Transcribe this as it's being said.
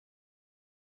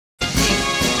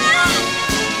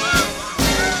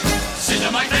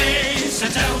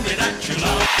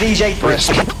DJ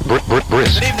Brisk.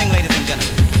 Brisk. Good evening, ladies and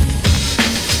gentlemen.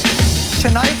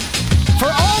 Tonight, for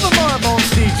all the marbles,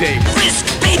 DJ Brisk,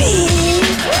 baby!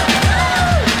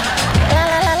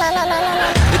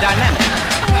 The dynamic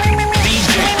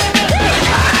DJ.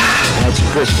 That's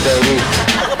Brisk, baby.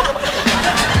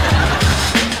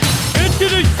 Into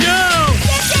the show!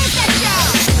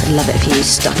 I'd love it if you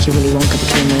stuck your Willy Wonka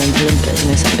between my own blinkers, you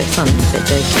know, it's a bit fun, a bit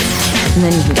dirty. And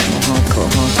then you can get more hardcore.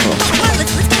 Let's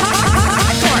get hardcore.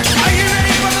 Are you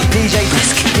ready for the DJ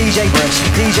Brisk. DJ Brisk.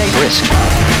 DJ Brisk.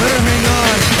 Better hang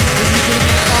on. This is gonna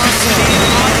be awesome.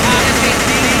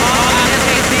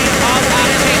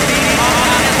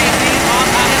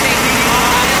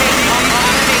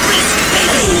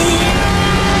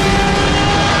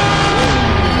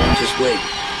 Just wait.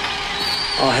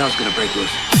 All hell's gonna break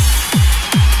loose.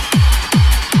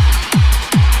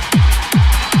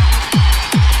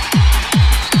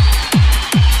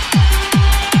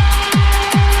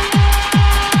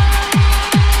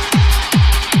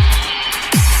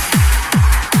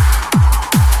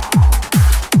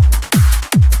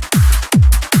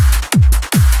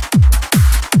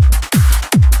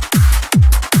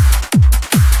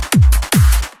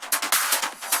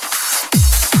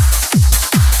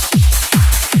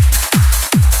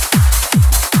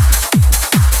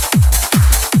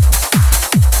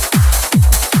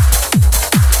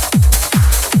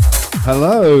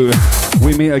 Hello,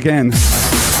 we meet again.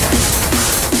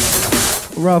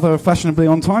 Rather fashionably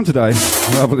on time today,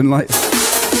 rather than late.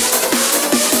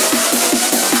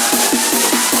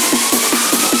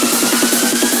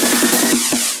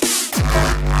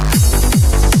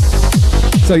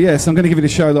 So yes, I'm going to give you the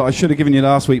show that I should have given you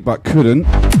last week but couldn't.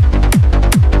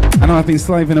 And I've been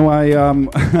slaving away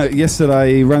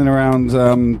yesterday, running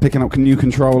around picking up a new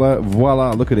controller.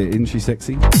 Voila, look at it, isn't she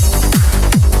sexy?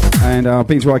 And I've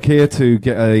been to IKEA to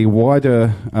get a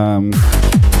wider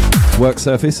work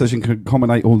surface so you can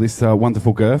accommodate all this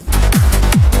wonderful girth.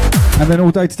 And then all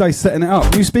day today setting it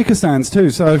up. New speaker stands too,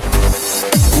 so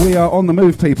we are on the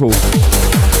move, people.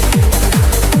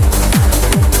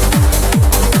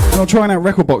 And I'm trying out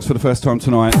Rekordbox for the first time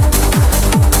tonight.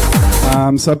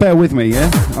 So bear with me,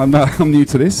 yeah? I'm new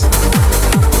to this.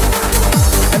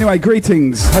 Anyway,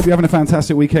 greetings. Hope you're having a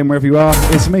fantastic weekend wherever you are.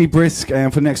 It's me, Brisk,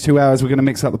 and for the next 2 hours we're going to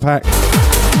mix up the pack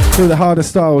through the harder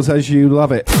styles as you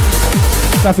love it.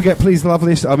 Don't forget, please love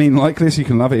this. I mean, like this. You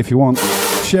can love it if you want.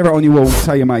 Share it on your wall.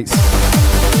 Tell your mates.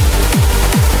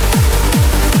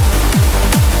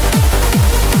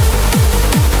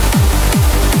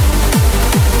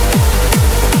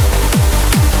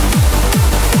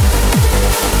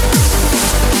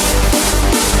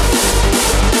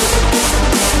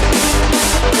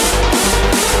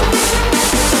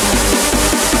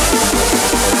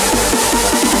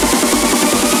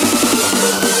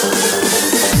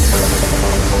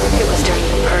 It was during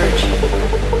the purge.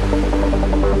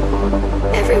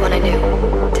 Everyone I knew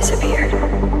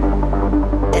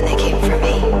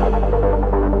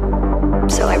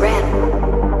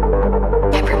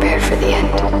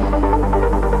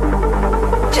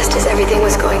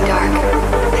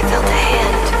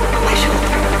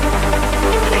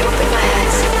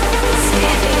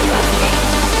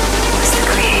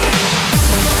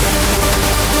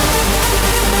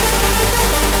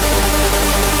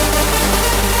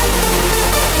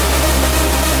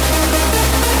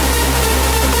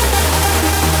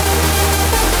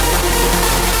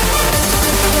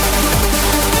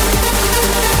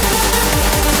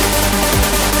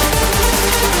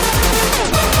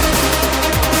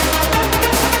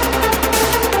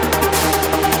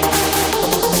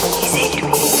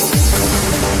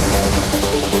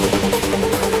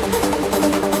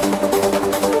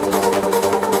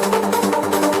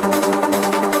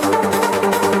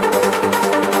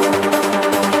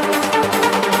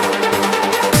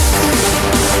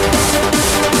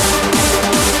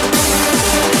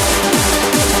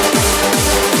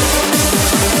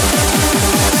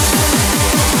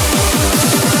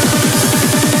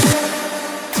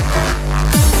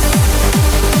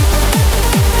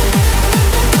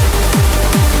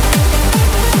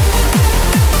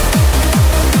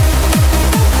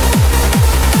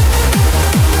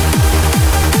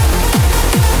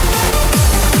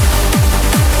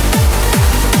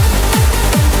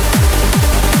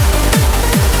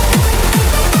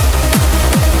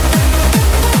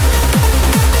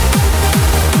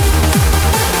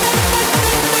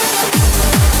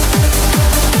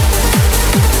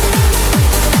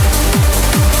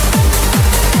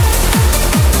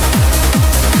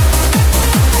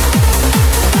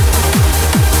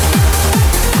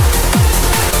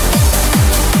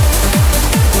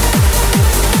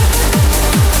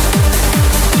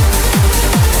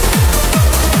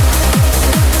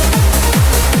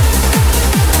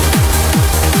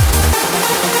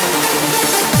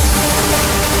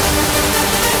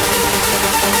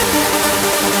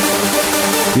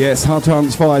Yes, hard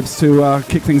times vibes to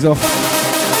kick things off.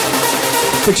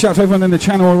 Big shout to everyone in the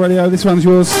channel radio. This one's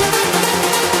yours.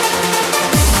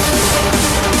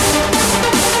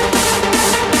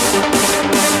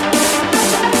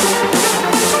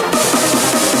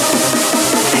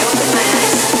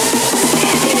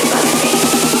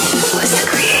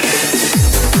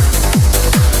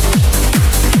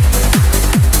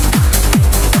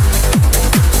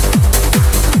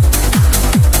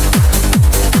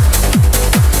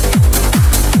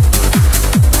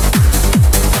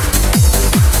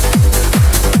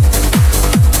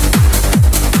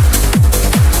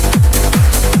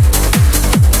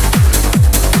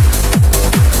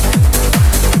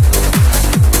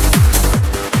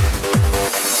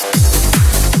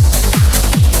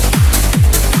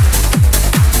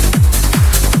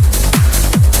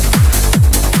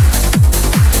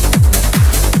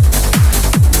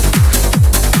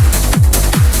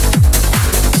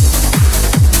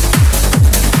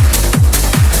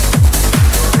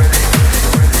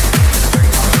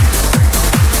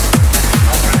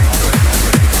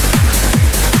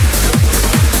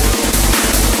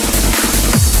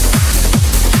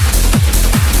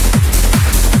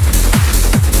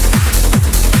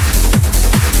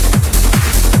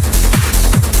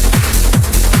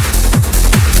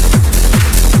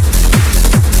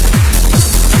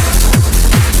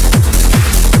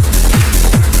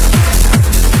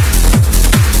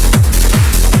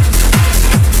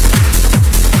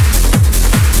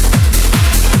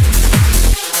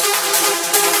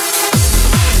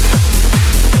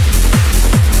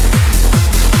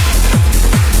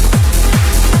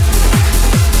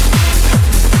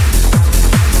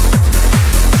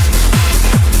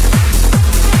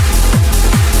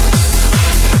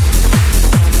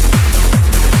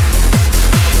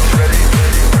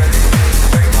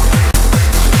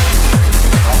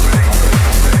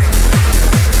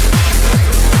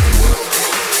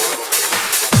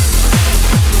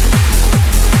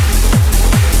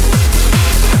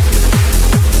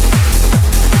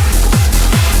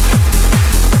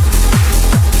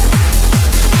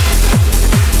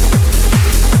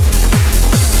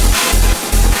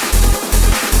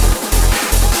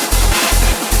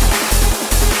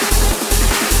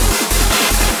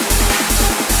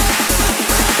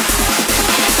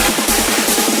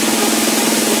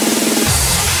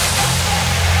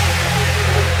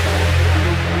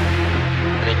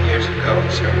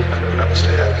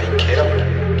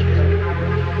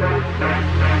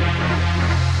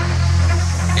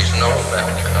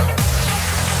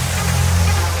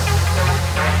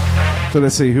 So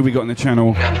let's see who we got in the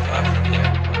channel.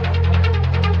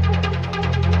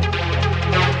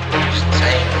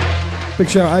 Big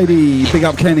shout 80, big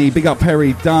up Kenny, big up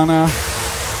Perry, Dana,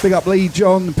 big up Lee,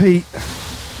 John, Pete,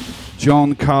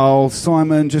 John, Carl,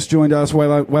 Simon just joined us.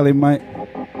 Well in, mate.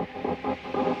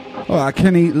 All right,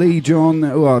 Kenny, Lee, John.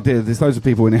 Oh dear, there's loads of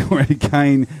people in here already.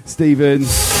 Kane, Stephen,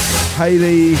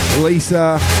 Hayley,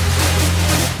 Lisa.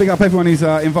 Big up everyone who's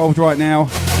involved right now.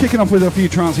 Kicking off with a few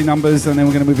trancey numbers, and then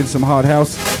we're going to move into some hard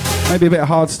house, maybe a bit of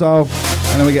hard style,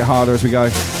 and then we get harder as we go.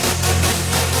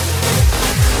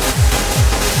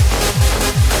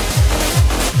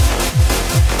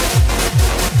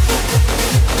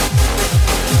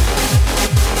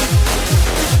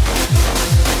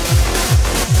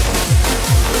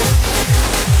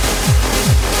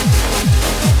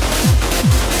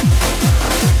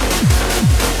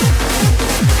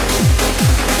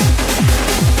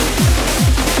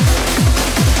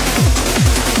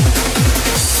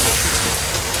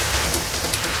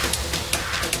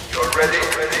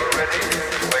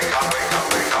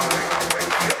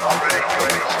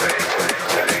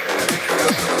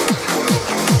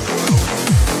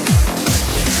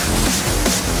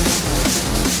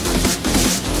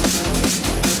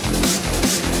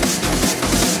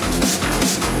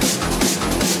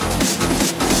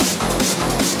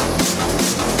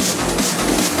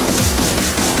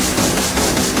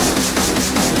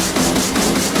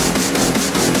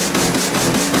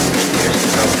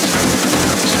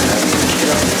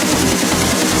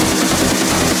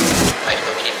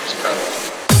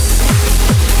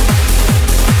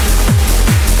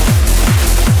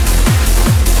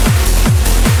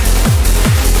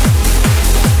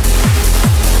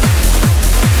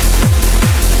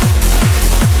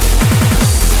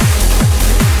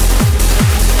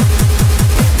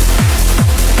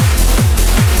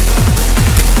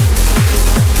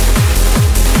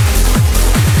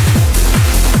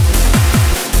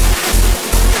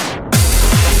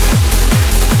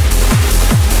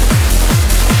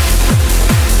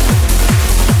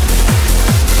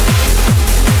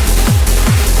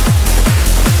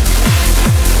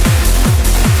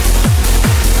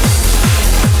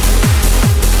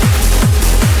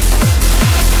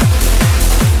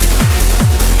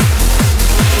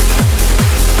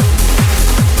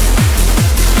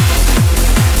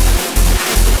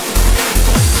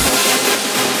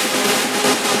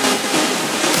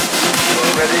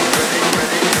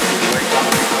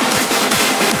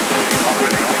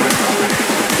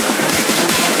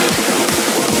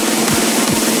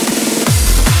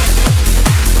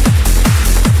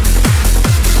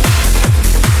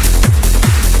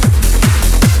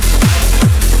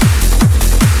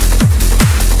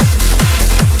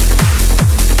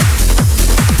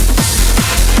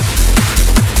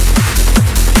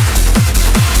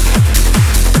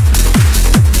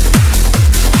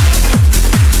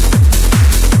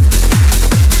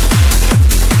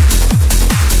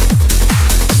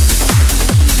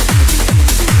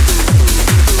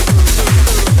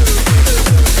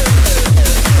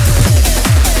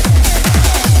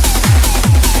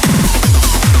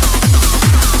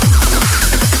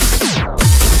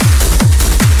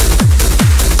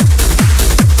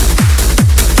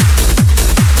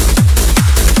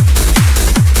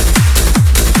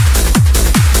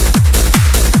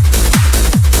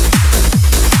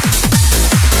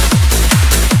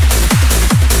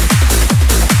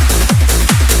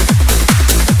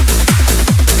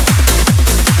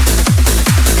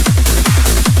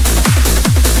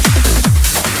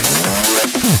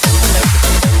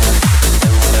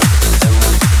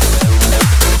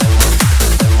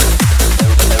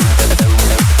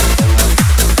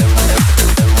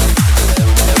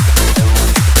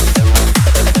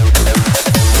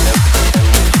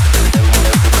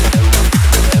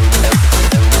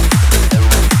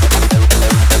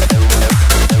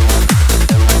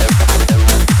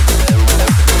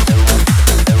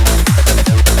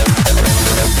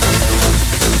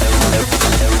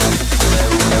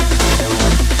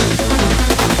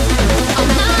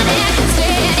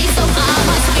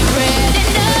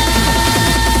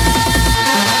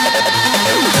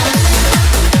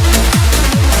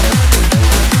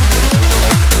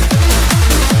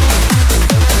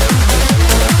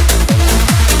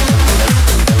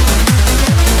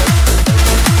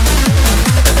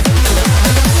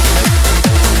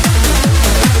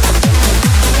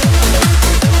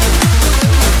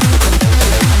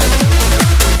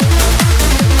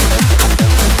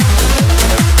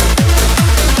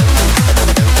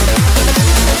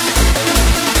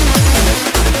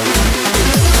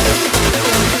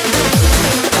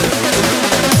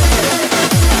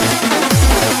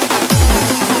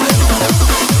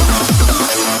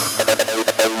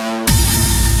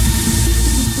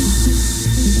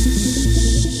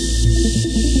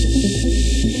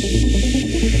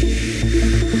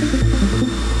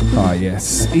 Ah,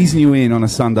 yes. Easing you in on a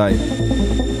Sunday.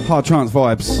 Hard trance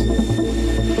vibes.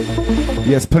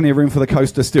 Yes, plenty of room for the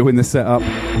coaster still in the setup.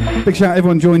 Big shout out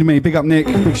everyone joining me. Big up Nick.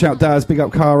 Big shout Daz. Big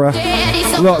up Cara.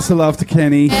 Lots of love to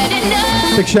Kenny.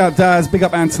 Big shout Daz. Big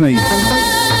up Anthony.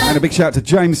 And a big shout to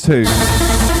James too.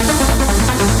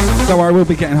 Don't worry, we'll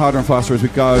be getting harder and faster as we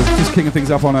go. Just kicking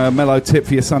things up on a mellow tip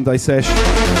for your Sunday sesh.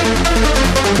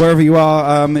 Wherever you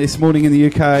are, this morning in the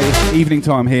UK, evening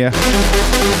time here.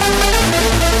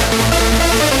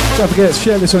 Don't forget,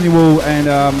 share this on your wall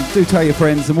and do tell your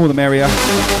friends, the more the merrier.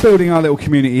 Building our little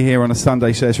community here on a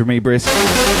Sunday sesh with me, Brisk.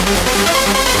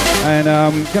 And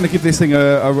I'm going to give this thing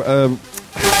a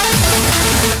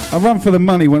run for the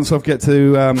money once I've get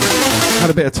to had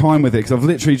a bit of time with it, because I've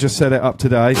literally just set it up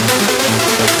today,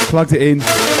 plugged it in,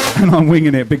 and I'm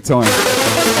winging it big time.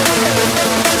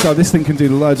 So this thing can do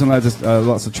loads and loads of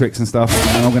lots of tricks and stuff,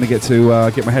 and I'm going to get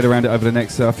my head around it over the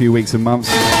next few weeks and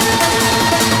months.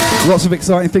 Lots of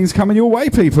exciting things coming your way,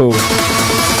 people.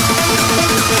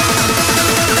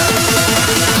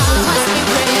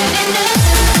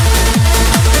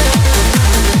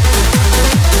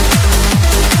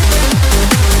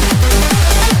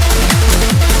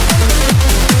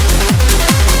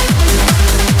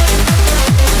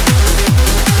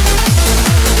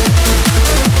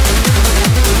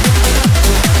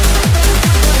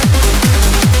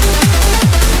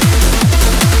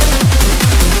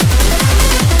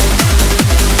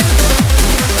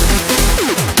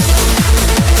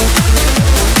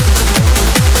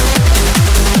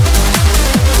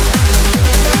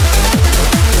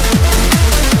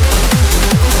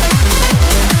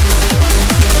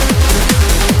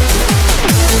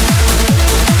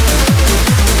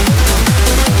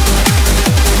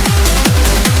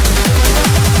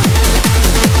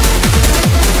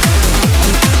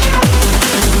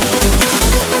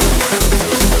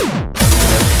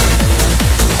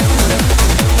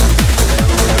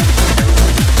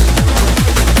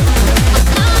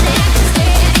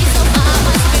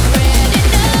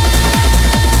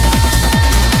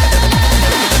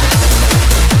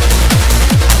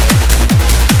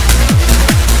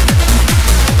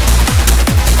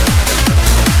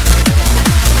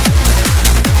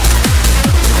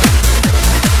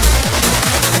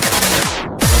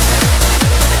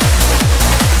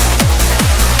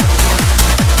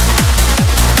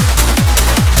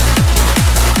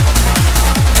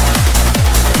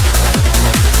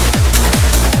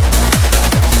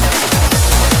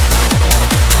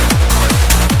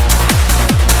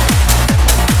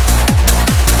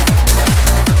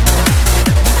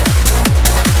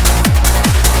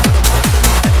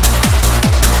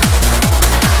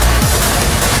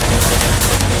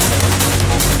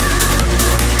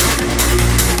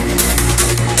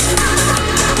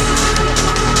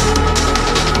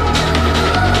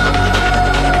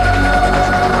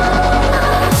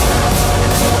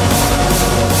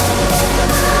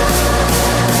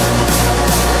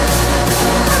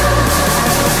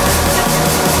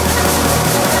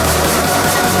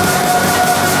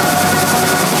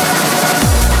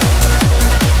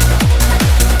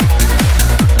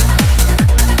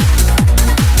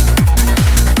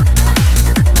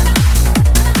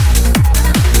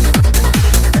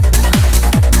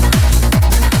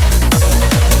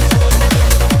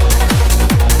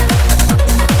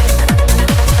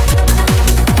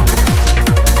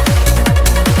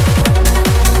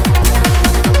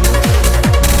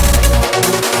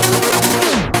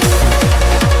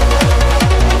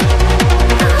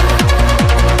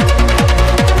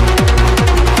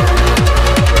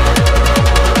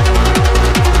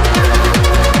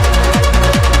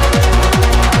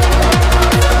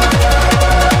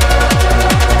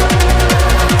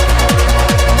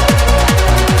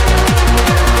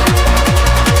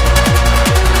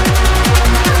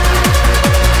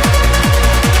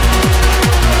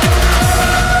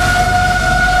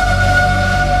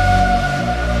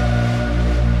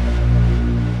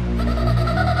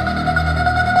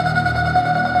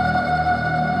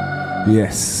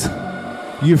 Yes.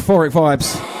 Euphoric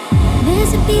vibes.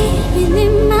 There's a beat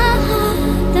in my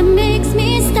heart that makes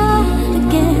me start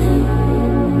again.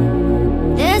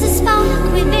 There's a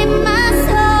spark within my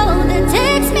soul that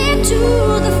takes me to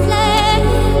the flame.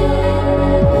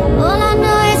 All I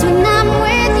know is when I'm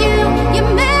with you, you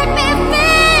make me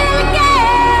feel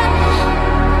again.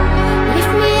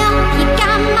 Lift me up, you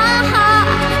got my heart.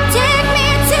 Take me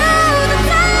to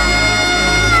the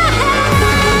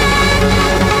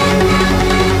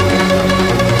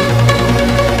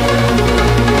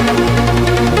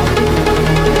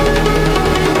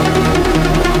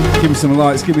Give me some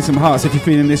lights, give me some hearts if you're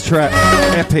feeling this track.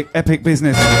 Epic, epic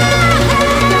business.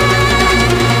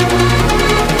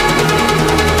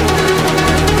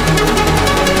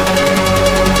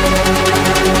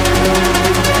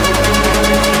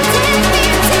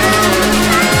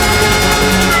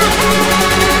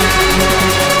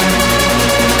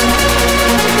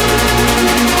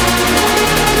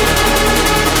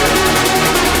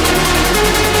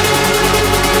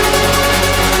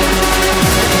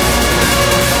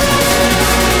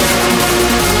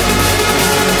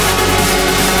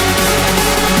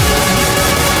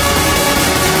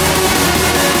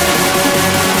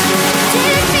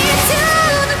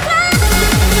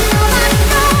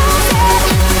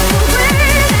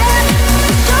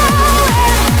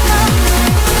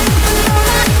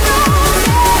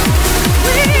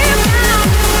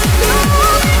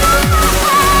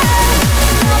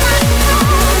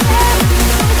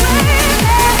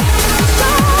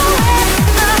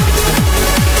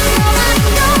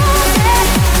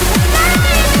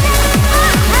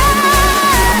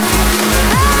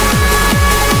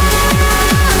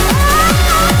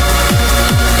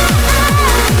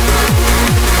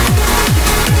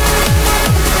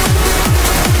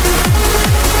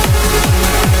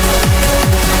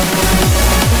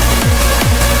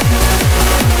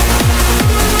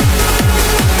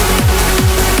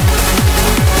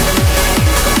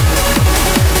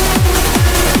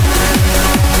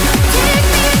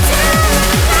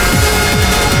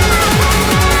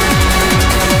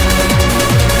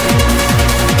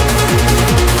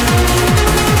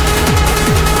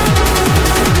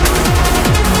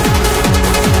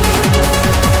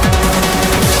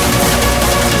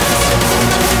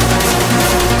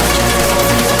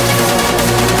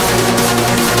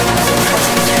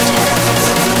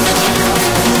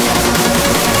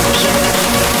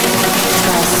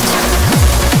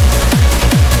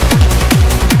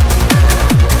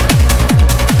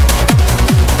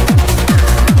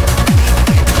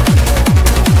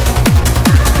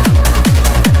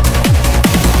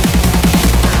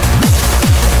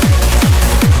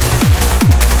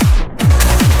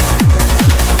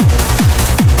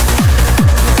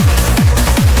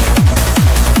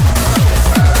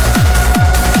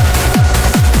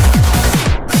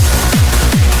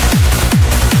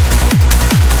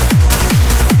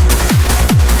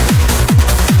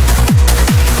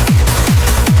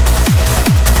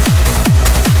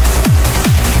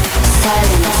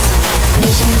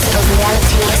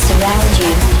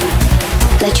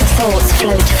 Let your thoughts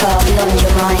float far beyond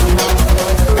your mind,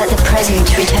 but the present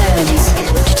returns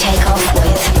to take off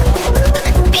with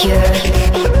pure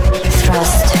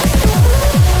thrust.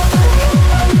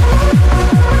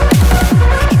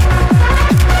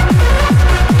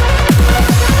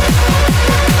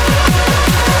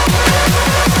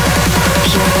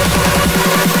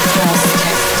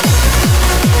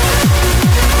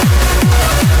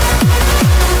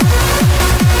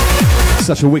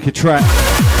 Such a wicked track.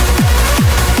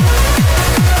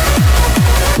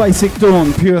 Basic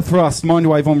Dawn, Pure Thrust,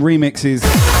 Mindwave on remixes.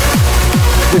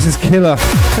 This is killer.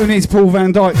 Who needs Paul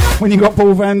Van Dyke when you got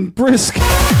Paul Van Brisk?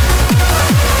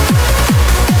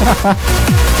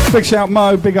 Big shout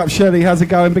Mo, big up Shelley, how's it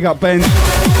going? Big up Ben.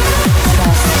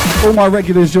 All my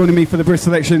regulars joining me for the Brisk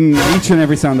selection each and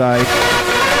every Sunday.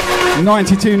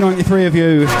 92, 93 of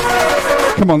you.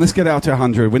 Come on, let's get out to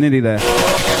 100. We're nearly there.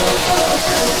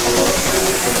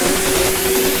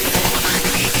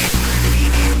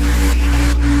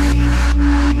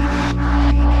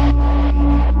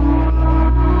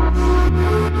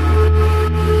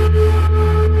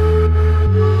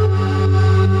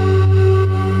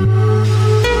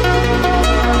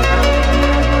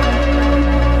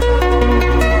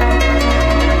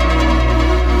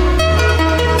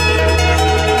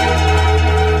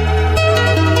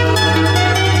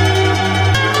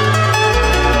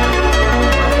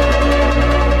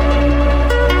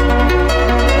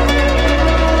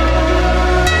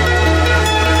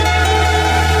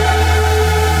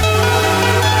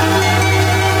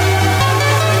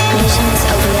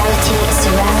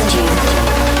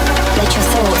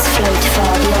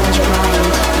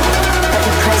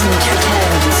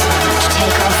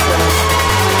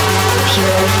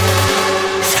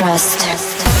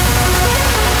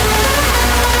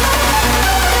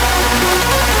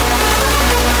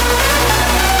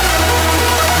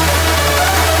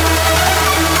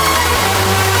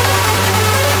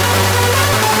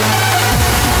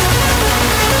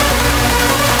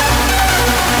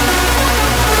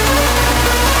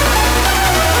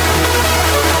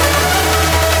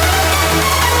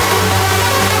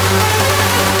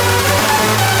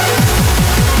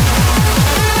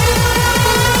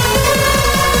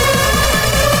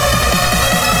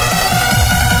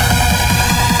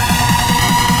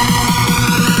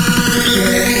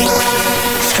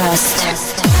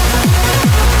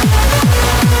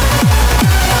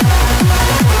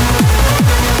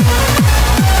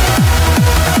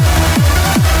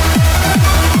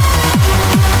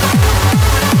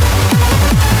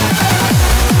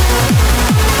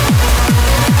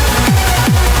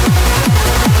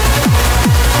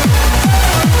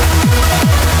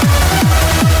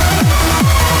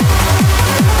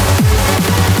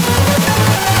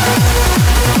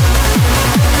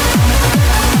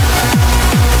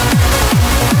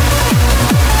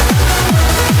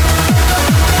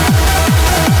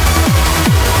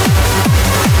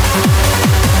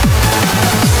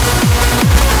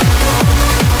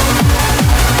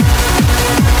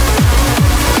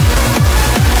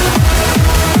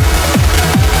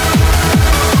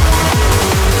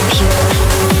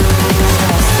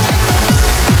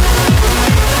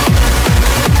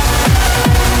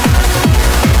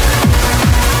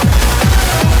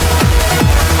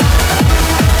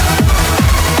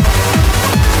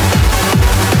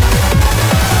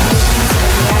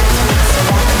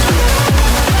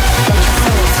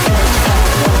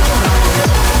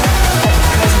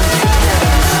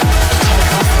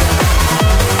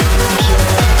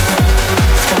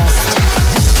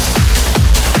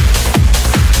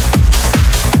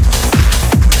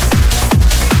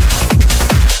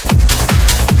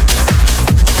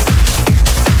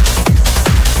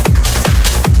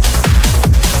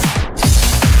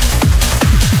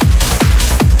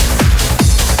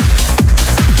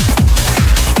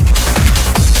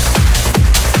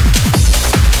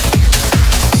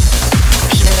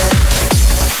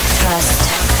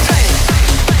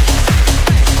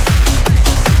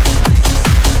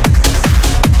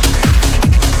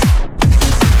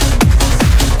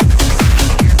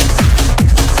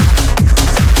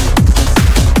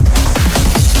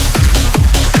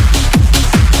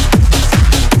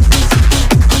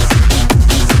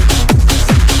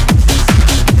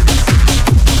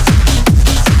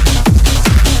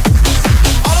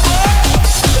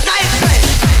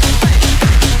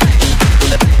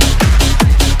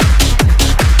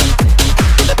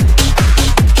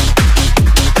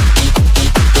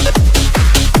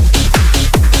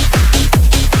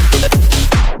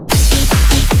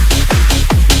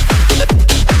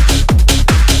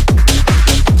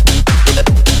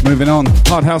 Moving on,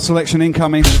 hard house selection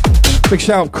incoming. Big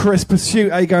shout out Chris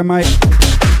Pursuit, how you going, mate?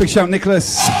 Big shout,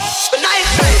 Nicholas.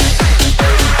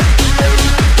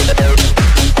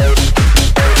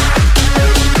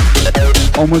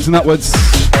 Onwards and upwards.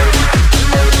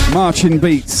 Marching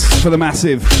beats for the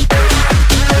massive.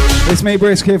 It's me,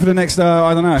 Brisk, here for the next,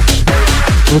 I don't know.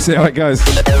 We'll see how it goes.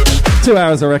 2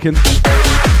 hours, I reckon.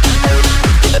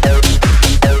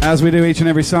 As we do each and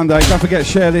every Sunday. Don't forget,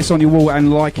 share this on your wall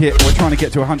and like it. We're trying to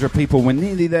get to 100 people. We're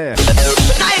nearly there.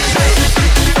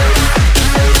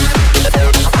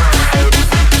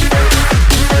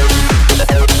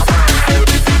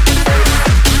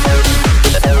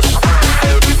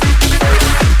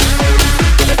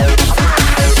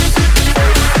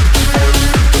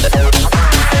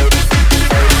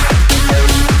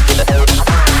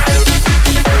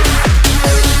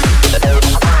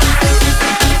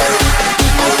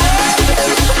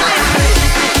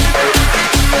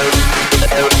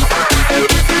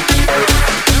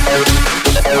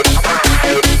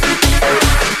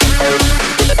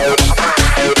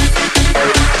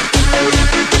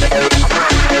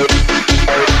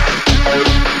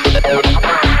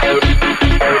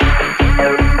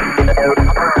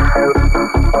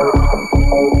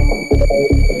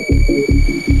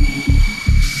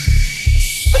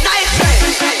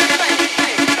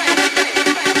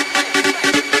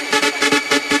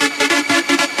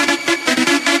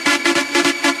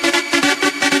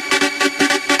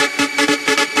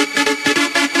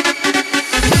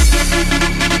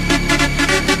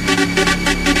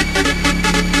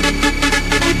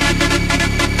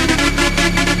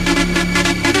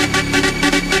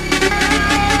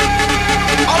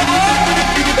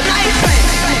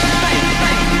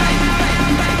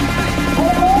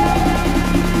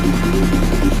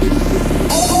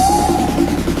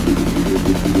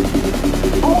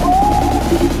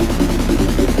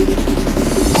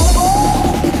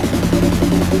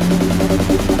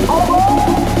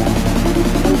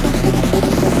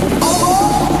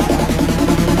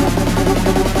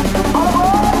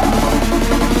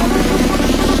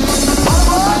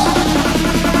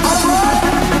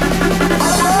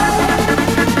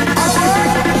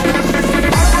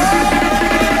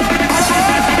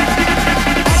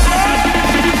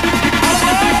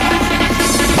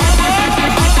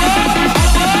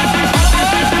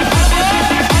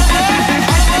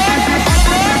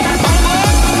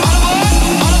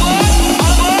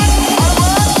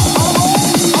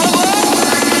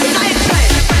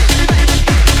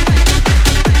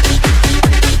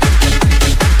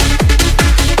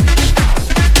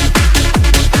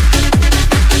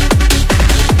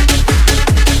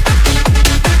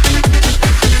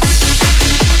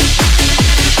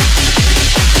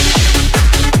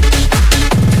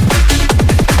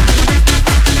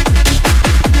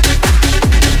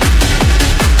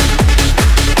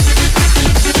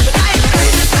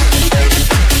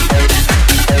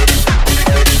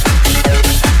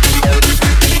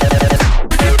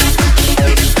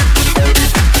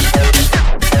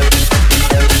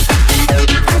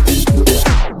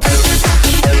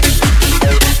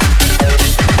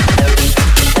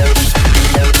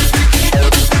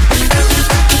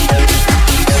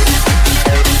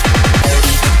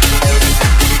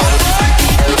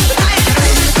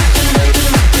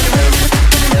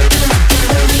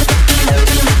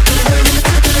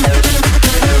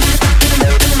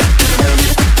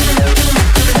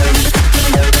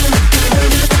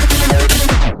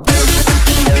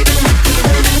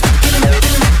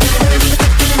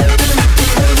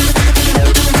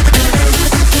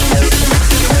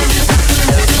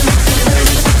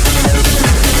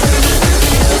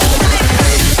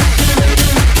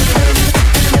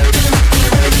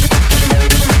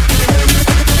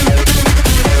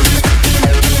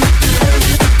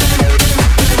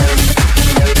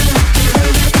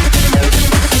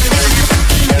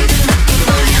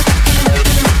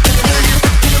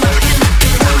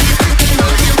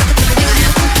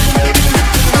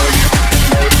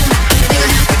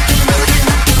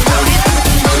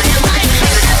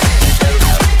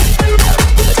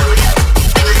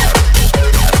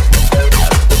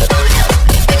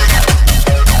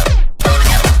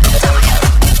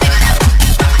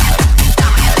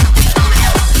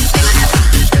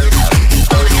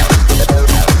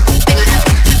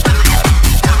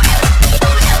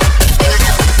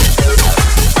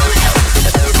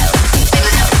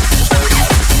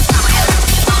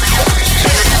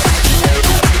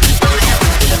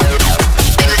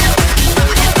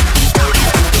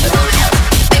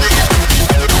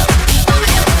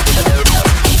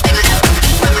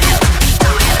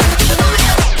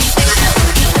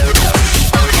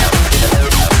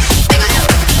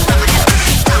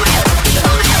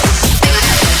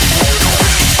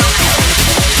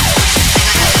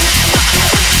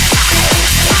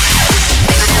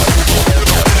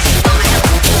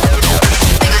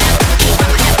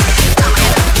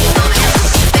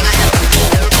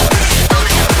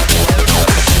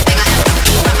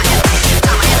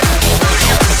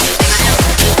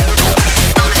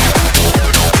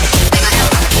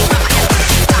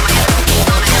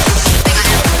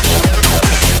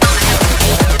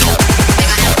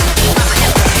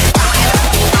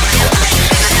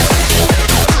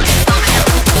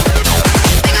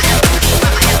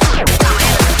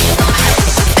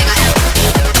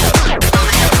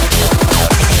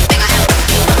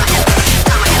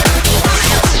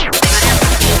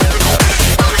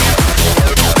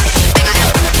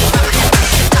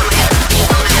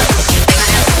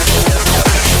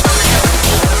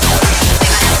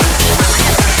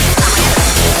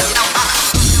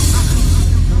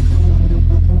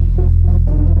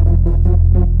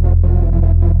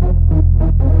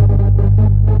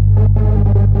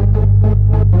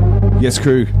 Yes,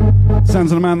 crew.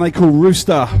 Sounds of the man they call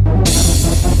Rooster.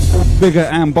 Bigger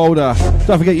and bolder.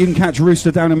 Don't forget you can catch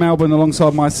Rooster down in Melbourne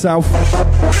alongside myself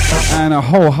and a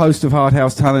whole host of hard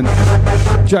house talent.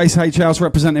 Jace H House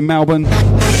representing Melbourne.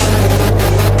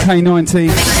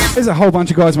 K90. There's a whole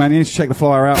bunch of guys, man. You need to check the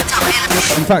flyer out.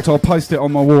 In fact, I'll post it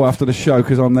on my wall after the show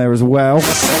because I'm there as well.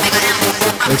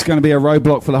 It's going to be a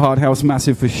roadblock for the hard house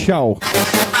massive for show.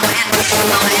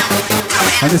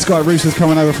 And this guy Rooster's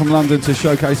coming over from London to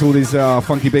showcase all these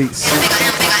funky beats.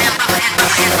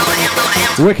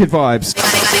 Wicked vibes.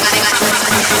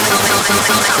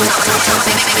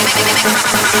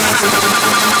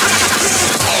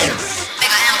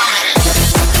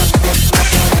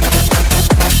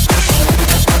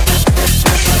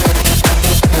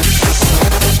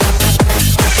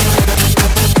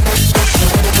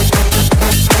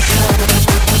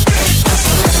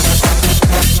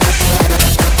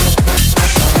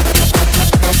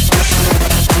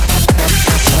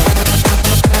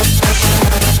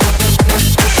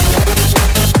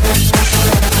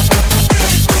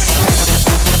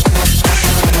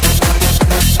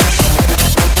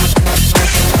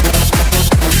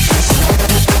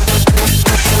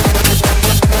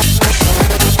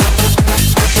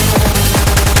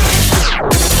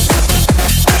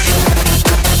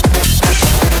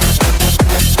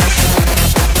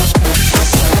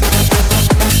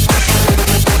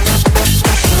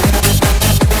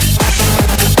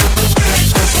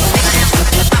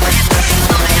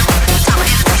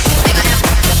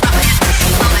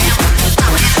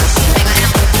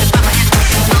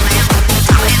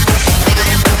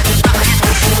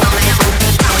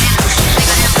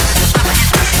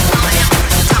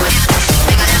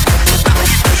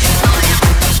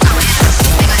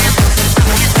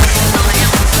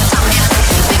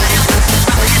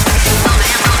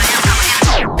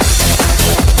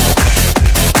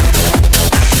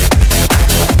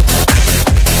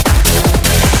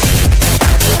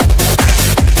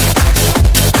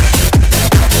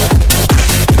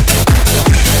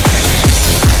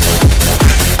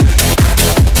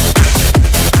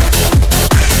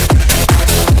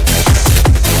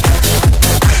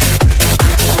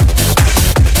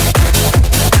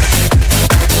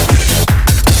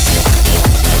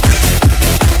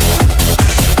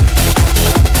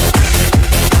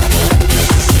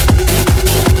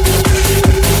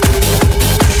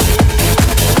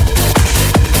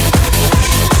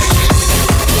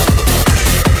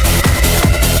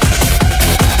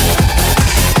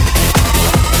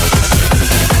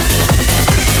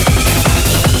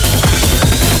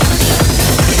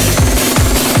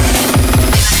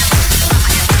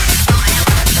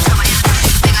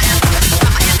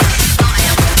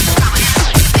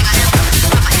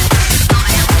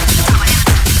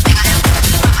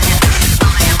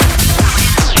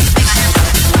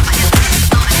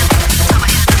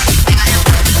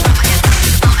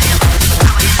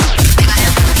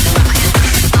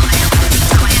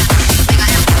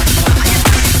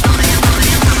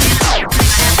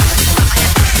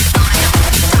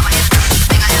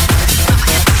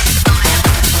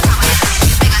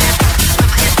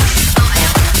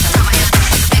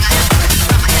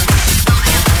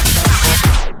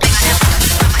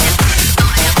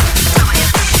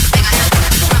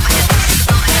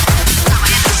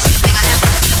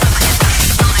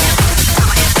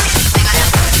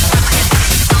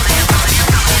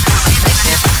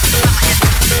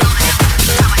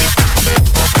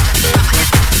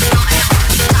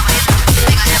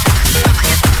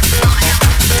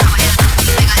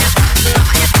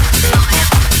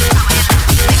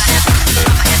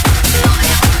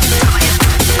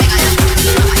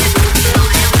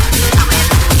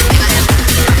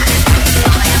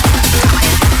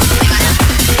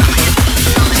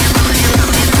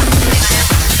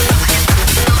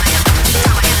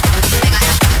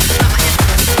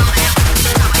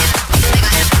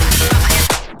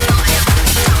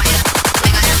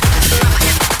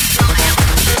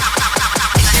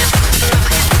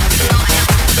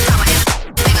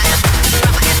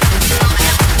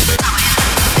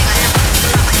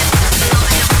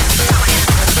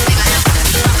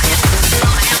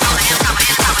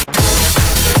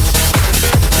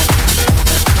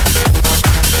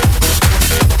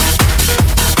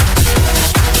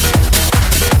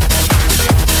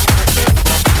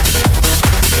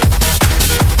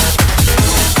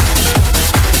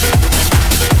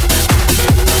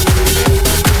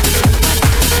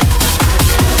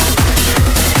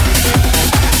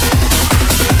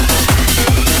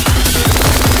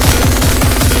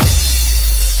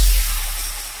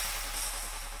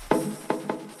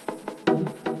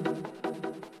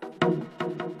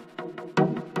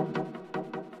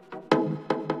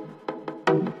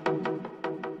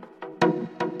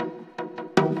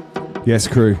 Yes,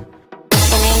 crew. An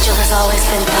angel has always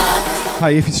been thought.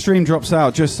 Hey, if your stream drops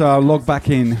out, just log back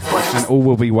in and all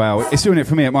will be well. It's doing it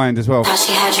for me at my end as well. How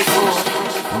she had you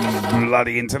fooled.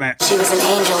 Bloody internet. She was an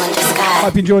angel in disguise.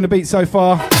 Hope you enjoying the beat so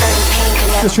far. Certain pain could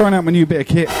never Just trying out my new bit of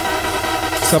kit.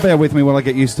 So bear with me while I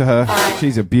get used to her.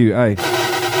 She's a beaut, eh?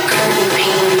 curtain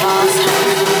pain involves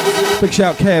her. Big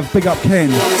shout Kev, big up Ken.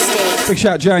 No mistakes. Big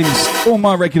shout James. All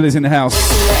my regulars in the house.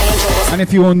 See, your angel was And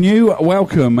if you're new,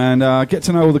 welcome and get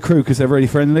to know all the crew because they're really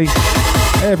friendly.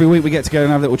 Every week we get together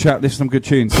and have a little chat, listen to some good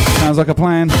tunes. Sounds like a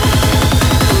plan.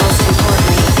 most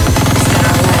importantly, is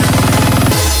that our life.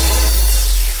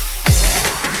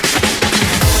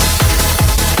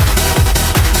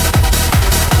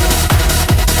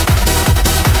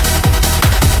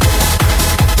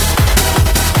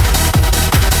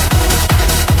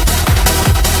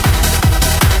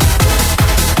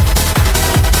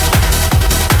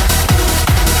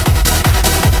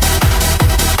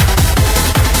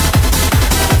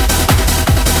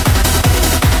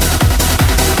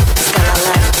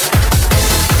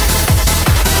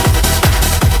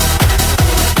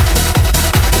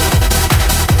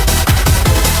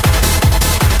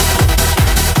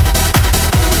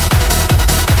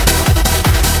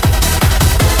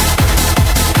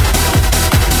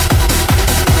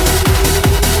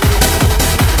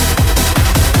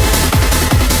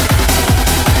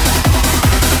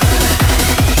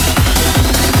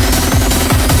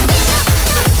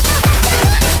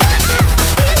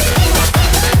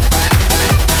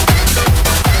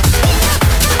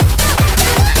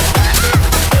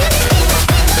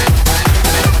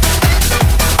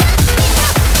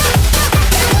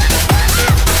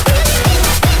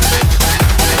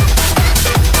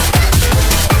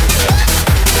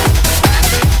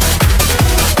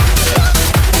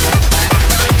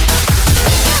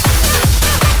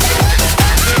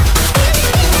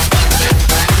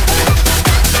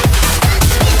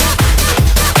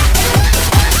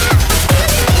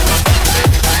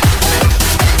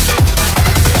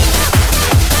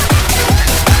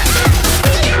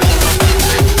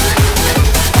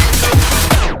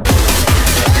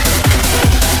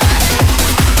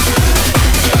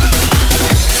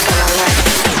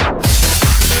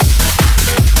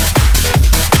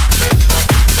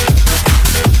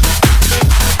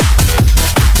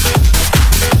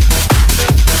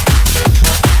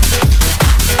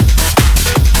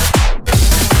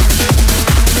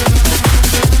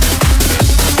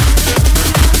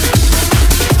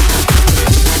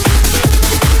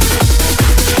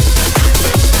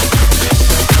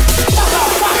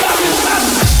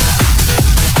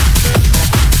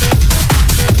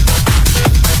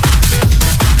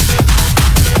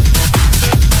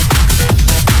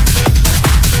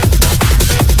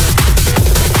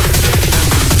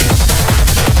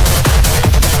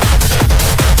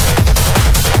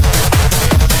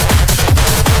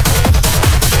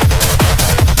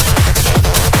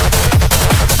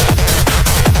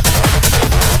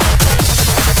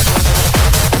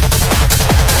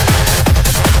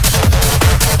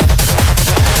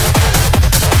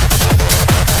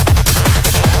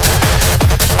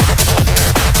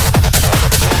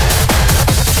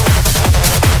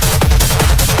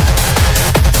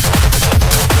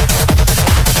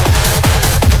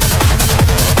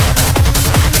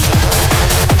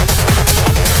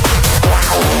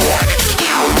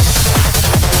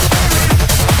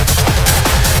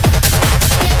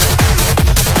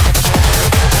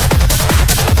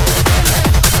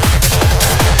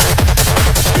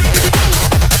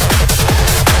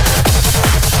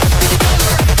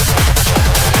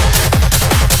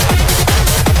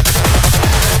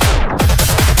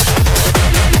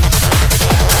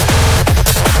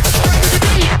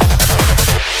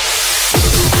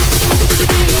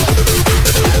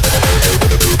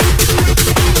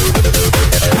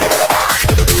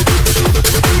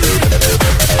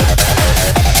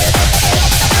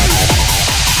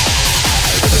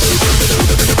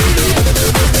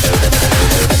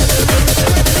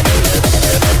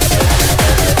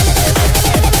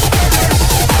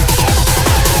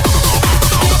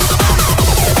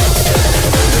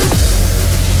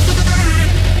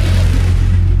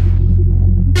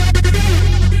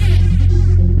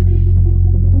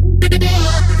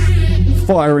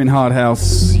 Fire in Hard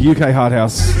House, UK Hard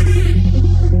House.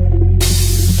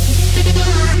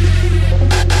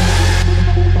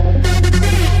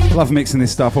 Love mixing this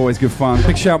stuff, always good fun.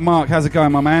 Big shout Mark, how's it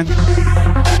going my man?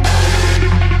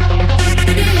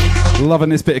 Loving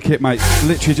this bit of kit mate.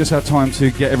 Literally just had time to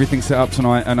get everything set up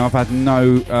tonight and I've had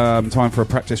no time for a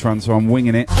practice run so I'm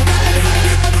winging it.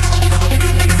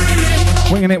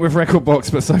 Winging it with record box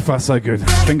but so far so good.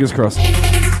 Fingers crossed.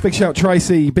 Big shout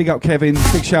Tracy, big up Kevin,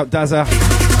 big shout Dazza.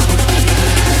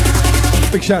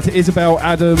 Big shout to Isabel,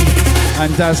 Adam,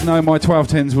 and Daz. No, my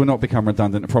 1210s will not become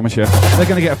redundant, I promise you. They're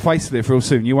going to get a facelift real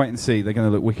soon. You wait and see. They're going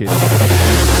to look wicked.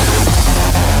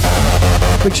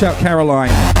 Big shout Caroline.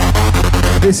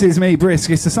 This is me, Brisk.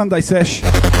 It's the Sunday sesh.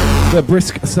 The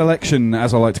Brisk selection,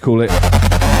 as I like to call it.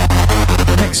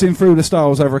 Mixing through the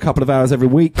styles over a couple of hours every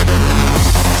week.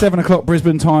 7 o'clock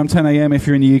Brisbane time, 10 a.m. if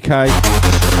you're in the UK.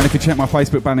 And if you check my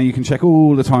Facebook banner, you can check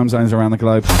all the time zones around the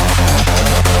globe.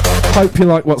 Hope you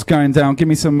like what's going down. Give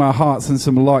me some hearts and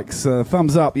some likes.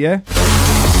 Thumbs up, yeah?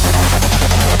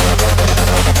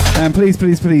 And please,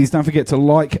 please, please don't forget to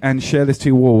like and share this to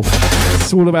your wall.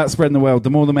 It's all about spreading the word. The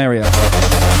more the merrier.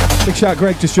 Big shout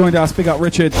Greg just joined us. Big up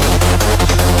Richard.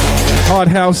 Hard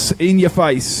House in your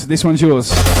face. This one's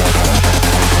yours.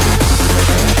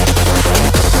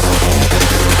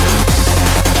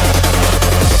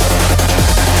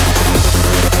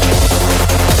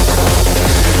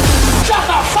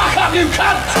 You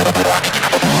cunt!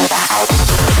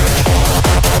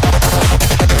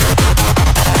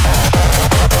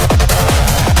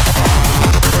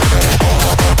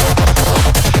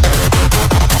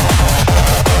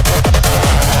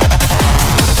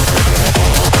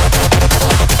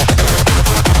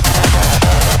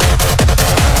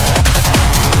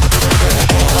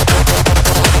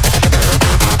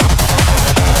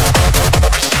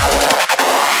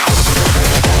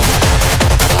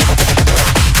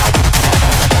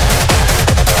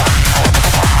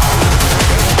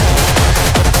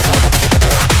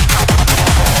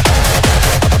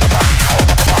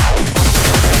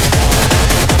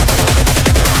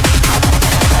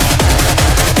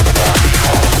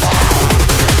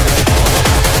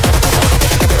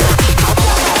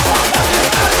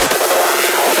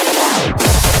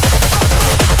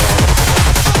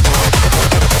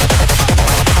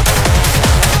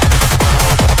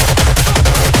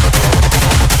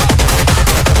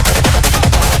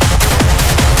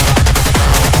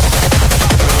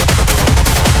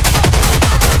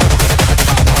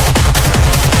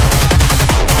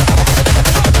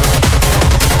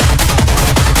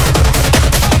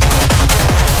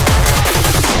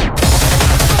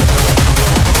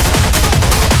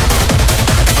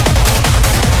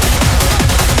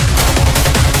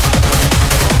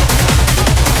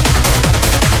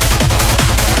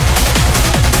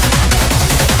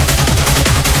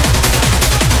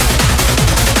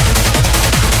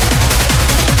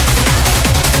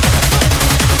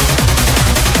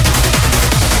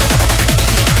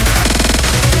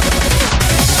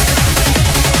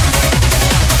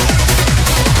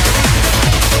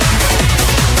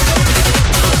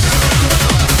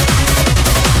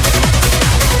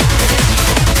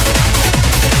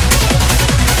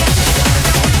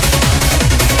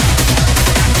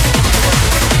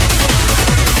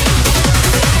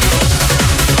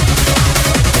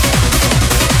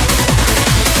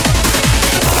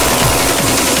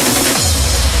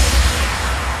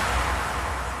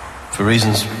 For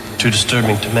reasons too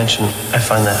disturbing to mention, I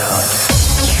find that hard.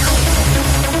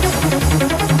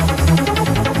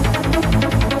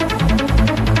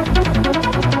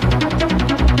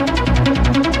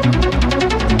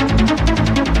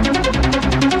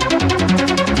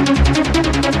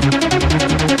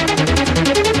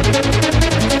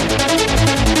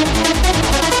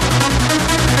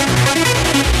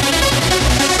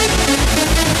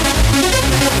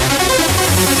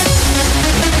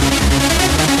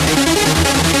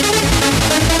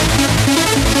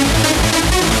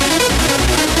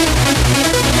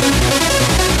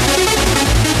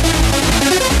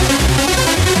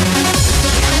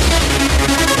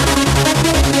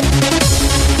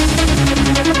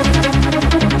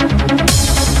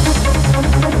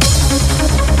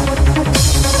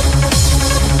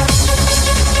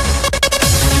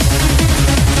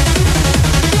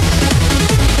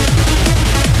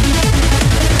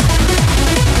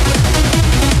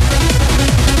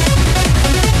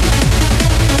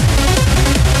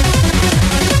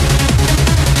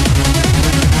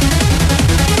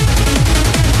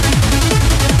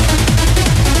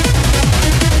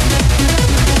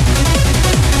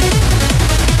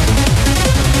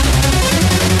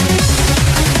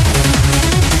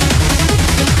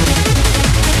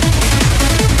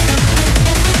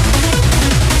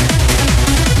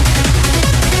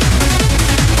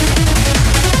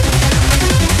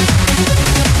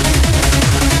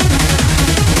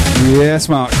 Yes,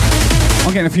 Mark.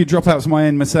 I'm getting a few dropouts on my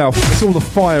end myself. It's all the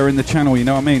fire in the channel, you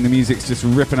know what I mean? The music's just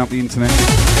ripping up the internet.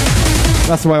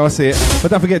 That's the way I see it. But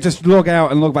don't forget, just log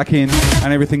out and log back in,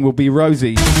 and everything will be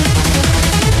rosy.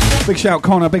 Big shout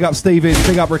Connor, big up Steven,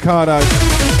 big up Ricardo.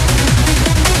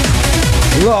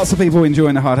 Lots of people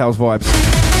enjoying the hard house vibes.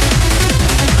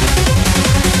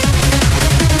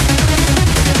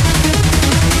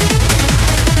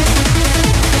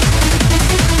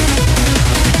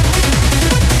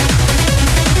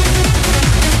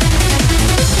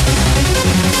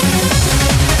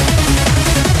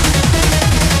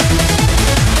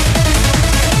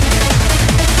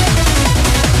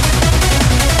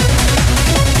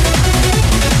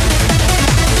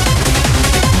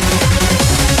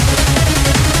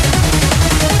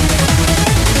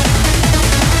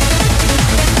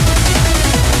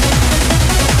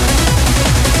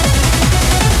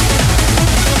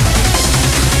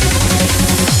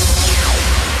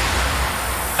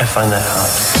 I find that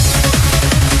hard.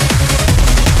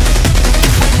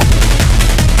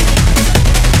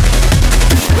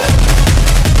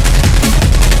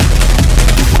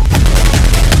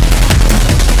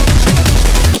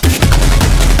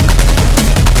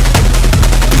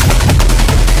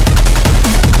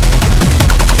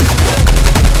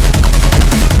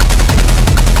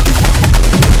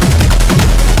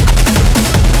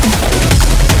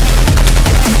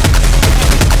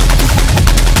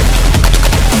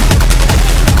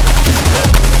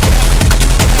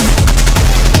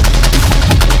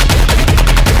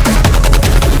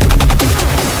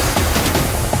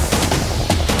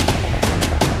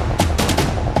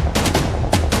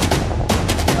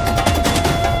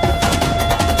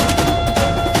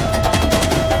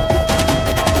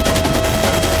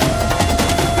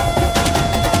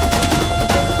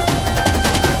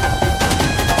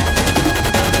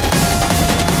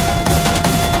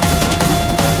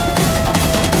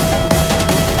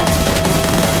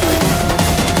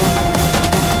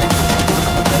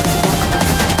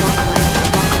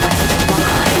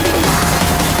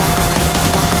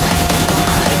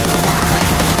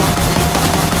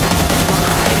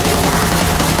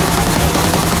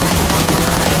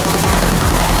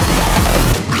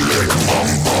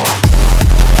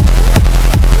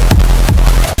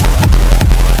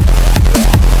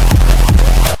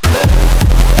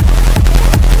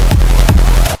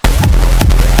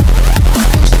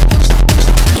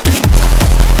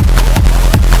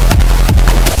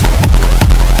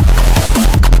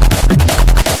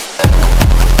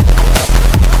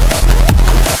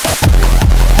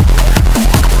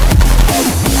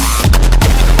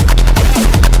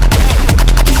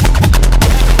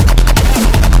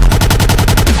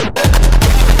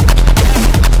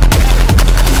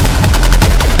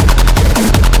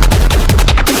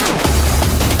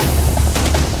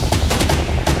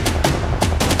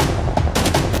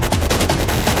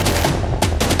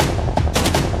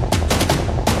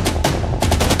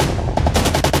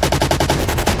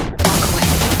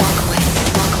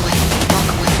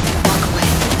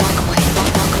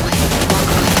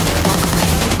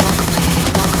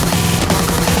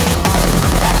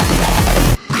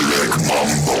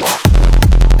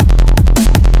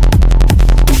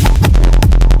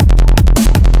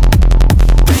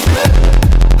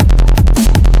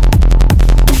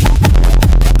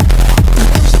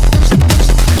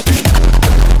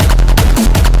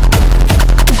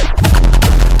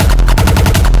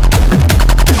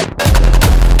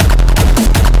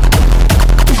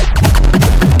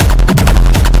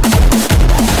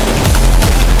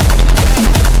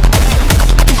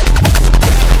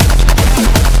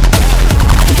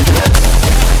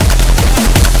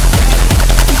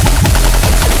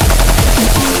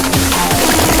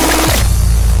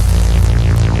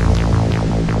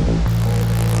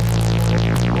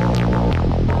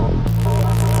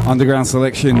 Underground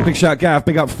selection. Big shout Gav,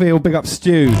 big up Phil, big up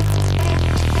Stu.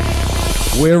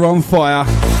 We're on fire.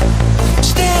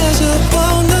 Stairs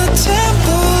upon the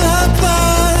temple, I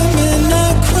climb in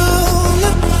a crown.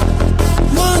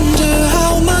 Wonder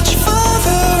how much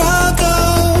farther I'll go.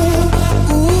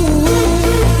 Ooh.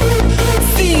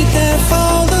 Feet that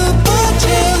fall apart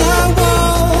till I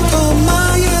walk on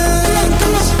my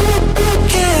ankles.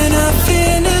 Can I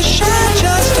finish? I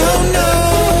just don't know.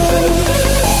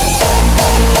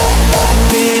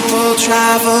 People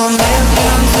travel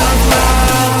millions of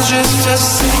miles just to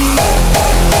see,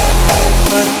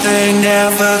 but they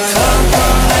never come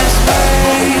from this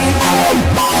way.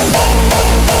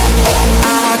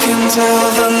 I can tell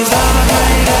them the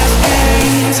greatest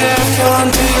gains have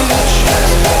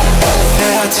conditions.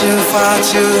 They're too far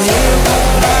to hear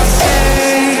what I say.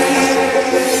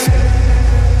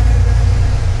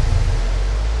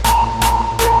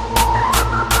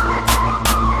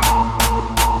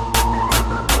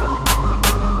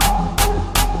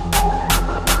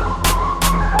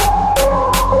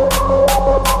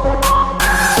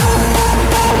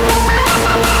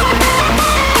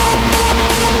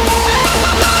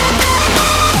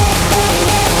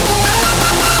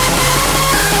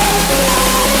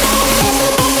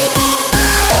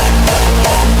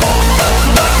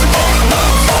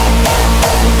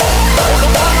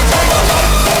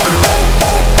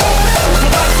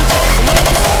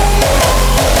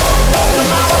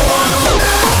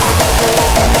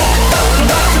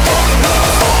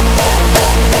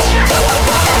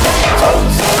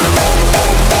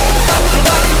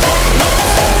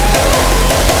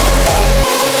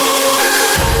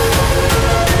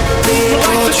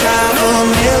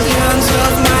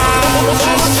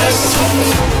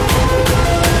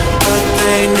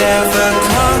 may never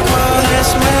conquer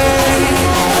this man.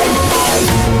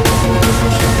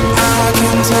 I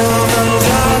can tell them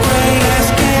the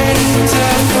greatest games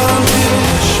and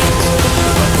conditions,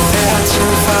 but they're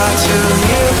too far to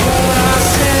hear what I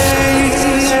say.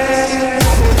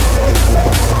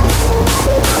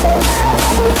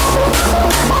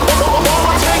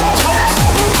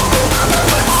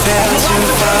 They're too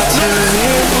far to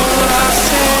hear what I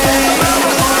say.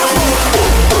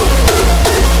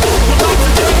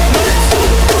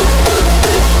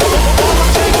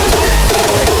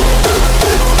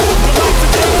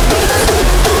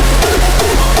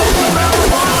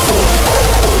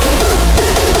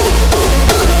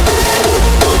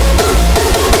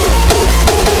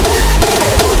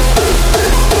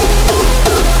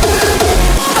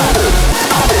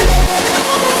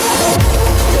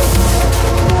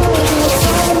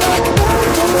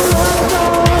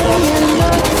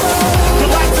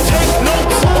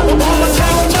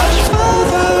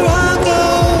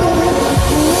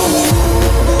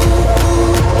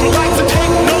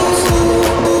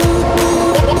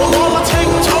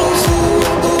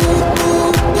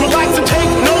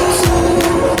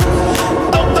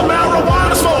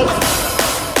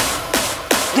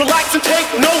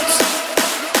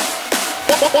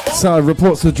 So,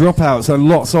 reports of dropouts, and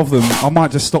lots of them. I might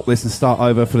just stop this and start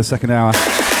over for the second hour.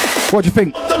 What do you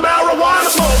think? The marijuana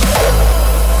smoke.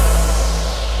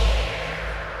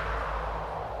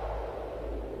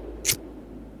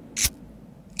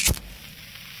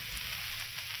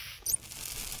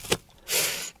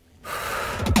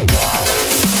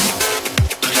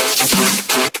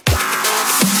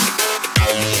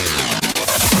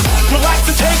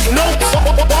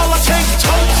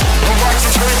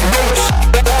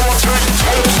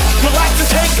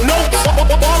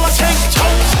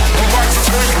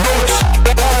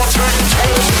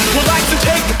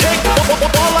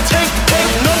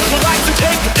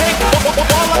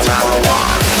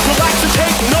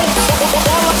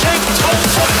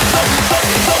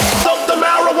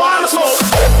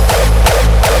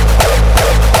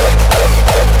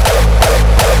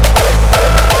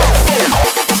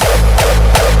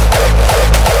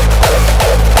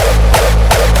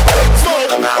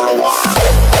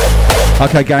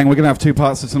 Okay, gang, we're going to have two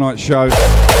parts of tonight's show.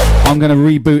 I'm going to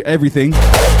reboot everything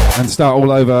and start all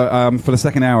over for the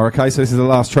second hour, okay? So this is the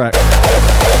last track.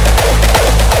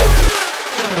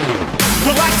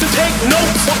 Relax and take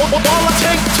notes. All I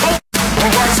take totes.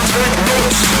 Relax and take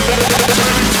notes.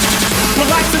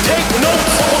 Relax and take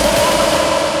notes.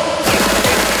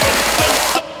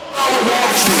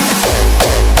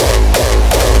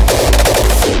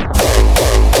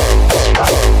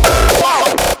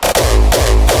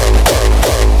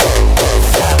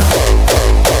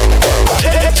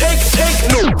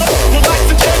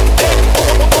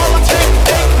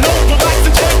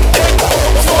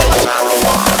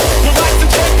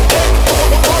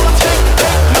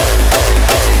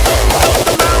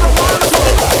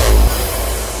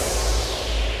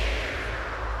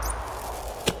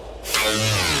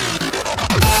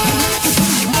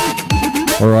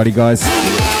 Alrighty, guys.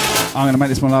 I'm going to make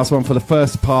this my last one for the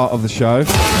first part of the show.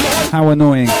 How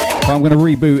annoying. But I'm going to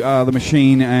reboot the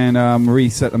machine and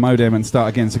reset the modem and start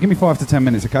again. So give me 5 to 10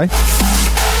 minutes, okay?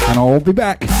 And I'll be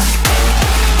back.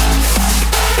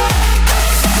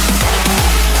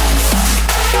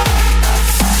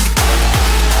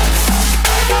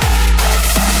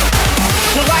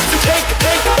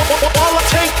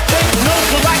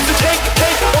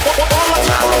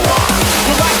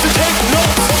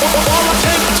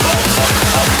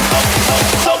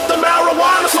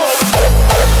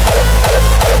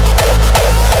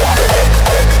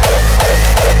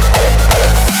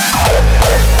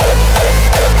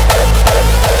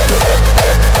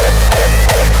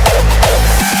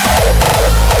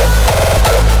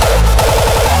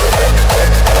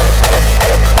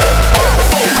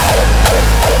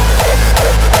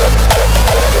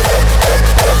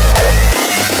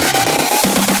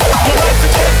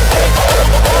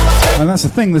 And that's the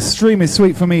thing, the stream is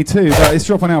sweet for me too, but it's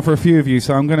dropping out for a few of you,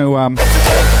 so I'm going to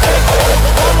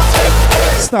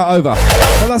start over.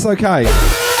 But that's okay.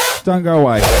 Don't go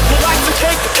away.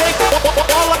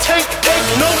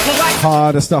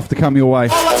 Harder stuff to come your way.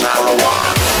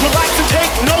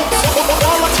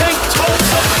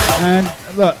 And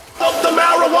look,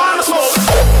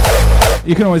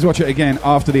 you can always watch it again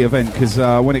after the event, because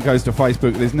when it goes to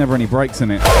Facebook, there's never any breaks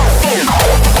in it,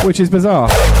 which is bizarre.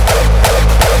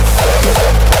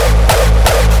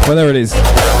 Well, there it is. So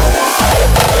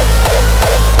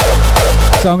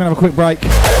I'm going to have a quick break,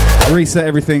 reset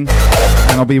everything,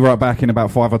 and I'll be right back in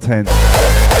about 5 or 10.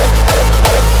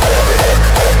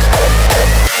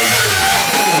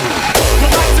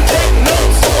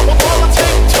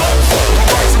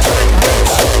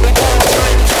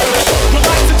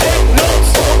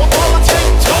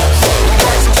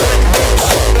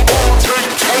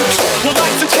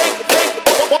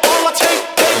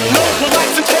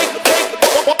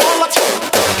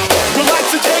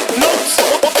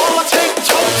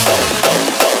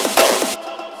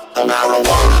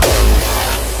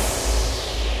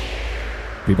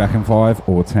 Be back in 5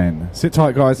 or 10. Sit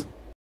tight, guys.